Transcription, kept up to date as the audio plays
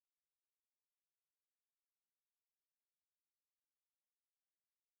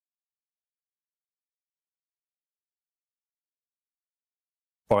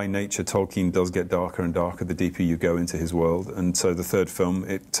by nature, Tolkien does get darker and darker the deeper you go into his world, and so the third film,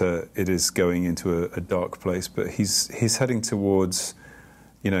 it is going into a dark place, but he's heading towards,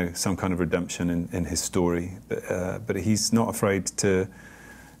 you know, some kind of redemption in his story, but he's not afraid to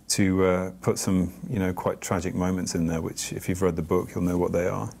put some, you know, quite tragic moments in there, which, if you've read the book, you'll know what they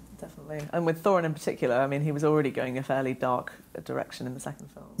are. Definitely. And with Thorin in particular, I mean, he was already going a fairly dark direction in the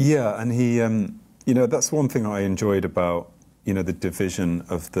second film. Yeah, and he, you know, that's one thing I enjoyed about, you know, the division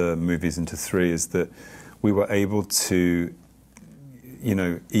of the movies into three, is that we were able to, you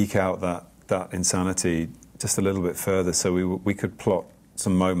know, eke out that insanity just a little bit further, so we could plot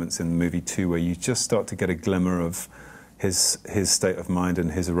some moments in movie two where you just start to get a glimmer of his state of mind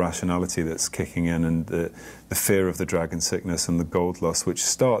and his irrationality that's kicking in, and the fear of the dragon sickness and the gold lust, which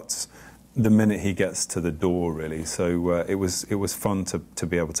starts the minute he gets to the door, really. So it was fun to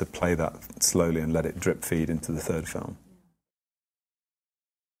be able to play that slowly and let it drip feed into the third film.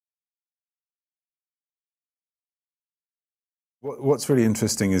 What's really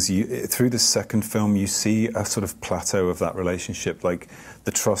interesting is through the second film, you see a sort of plateau of that relationship. Like,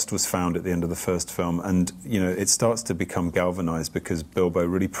 the trust was found at the end of the first film, and, you know, it starts to become galvanized because Bilbo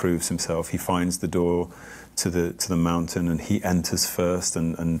really proves himself. He finds the door to the mountain, and he enters first,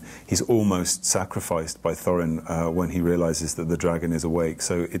 and he's almost sacrificed by Thorin when he realizes that the dragon is awake.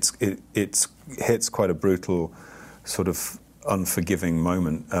 So it hits quite a brutal, sort of unforgiving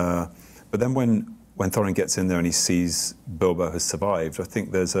moment. But then when Thorin gets in there and he sees Bilbo has survived, I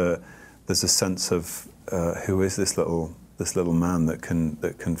think there's a sense of who is this little man that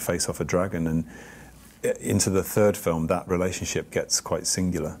can face off a dragon, and into the third film that relationship gets quite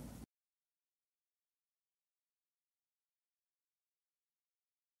singular.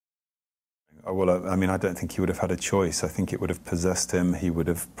 Well, I mean, I don't think he would have had a choice. I think it would have possessed him. He would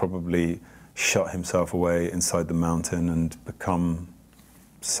have probably shut himself away inside the mountain and become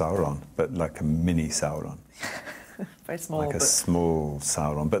Sauron, but like a mini Sauron. Very small. Like a small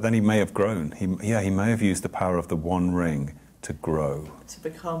Sauron. But then he may have grown. He may have used the power of the One Ring to grow. To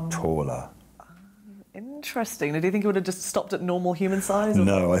become taller. Interesting. Do you think he would have just stopped at normal human size? Or?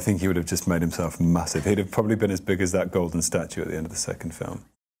 No, I think he would have just made himself massive. He'd have probably been as big as that golden statue at the end of the second film.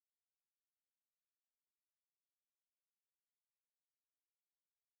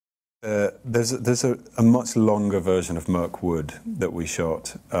 There's a much longer version of Mirkwood that we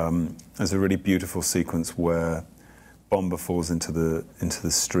shot. There's a really beautiful sequence where Bombur falls into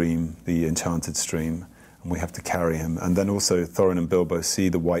the stream, the enchanted stream, and we have to carry him. And then also Thorin and Bilbo see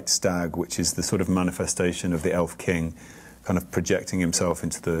the white stag, which is the sort of manifestation of the Elf King, kind of projecting himself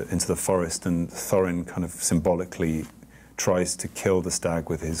into the forest. And Thorin kind of symbolically tries to kill the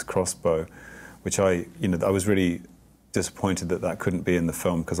stag with his crossbow, which I was really disappointed that couldn't be in the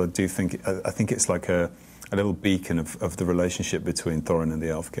film, because I think it's like a little beacon of the relationship between Thorin and the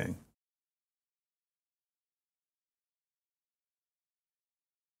Elf King.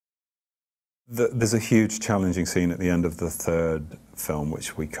 There's a huge challenging scene at the end of the third film,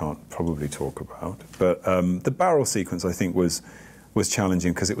 which we can't probably talk about. But the barrel sequence, I think, was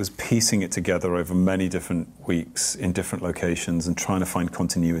challenging because it was piecing it together over many different weeks in different locations and trying to find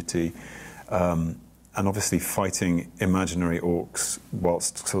continuity. And obviously fighting imaginary orcs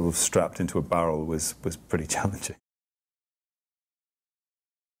whilst sort of strapped into a barrel was pretty challenging.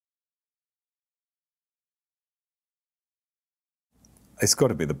 It's got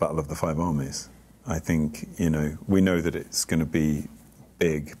to be the Battle of the Five Armies. I think, you know, we know that it's going to be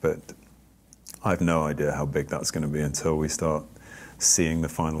big, but I have no idea how big that's going to be until we start seeing the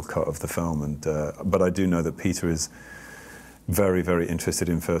final cut of the film. And but I do know that Peter is very, very interested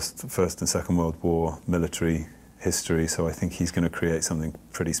in First and Second World War military history, so I think he's going to create something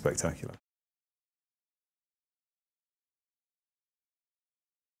pretty spectacular.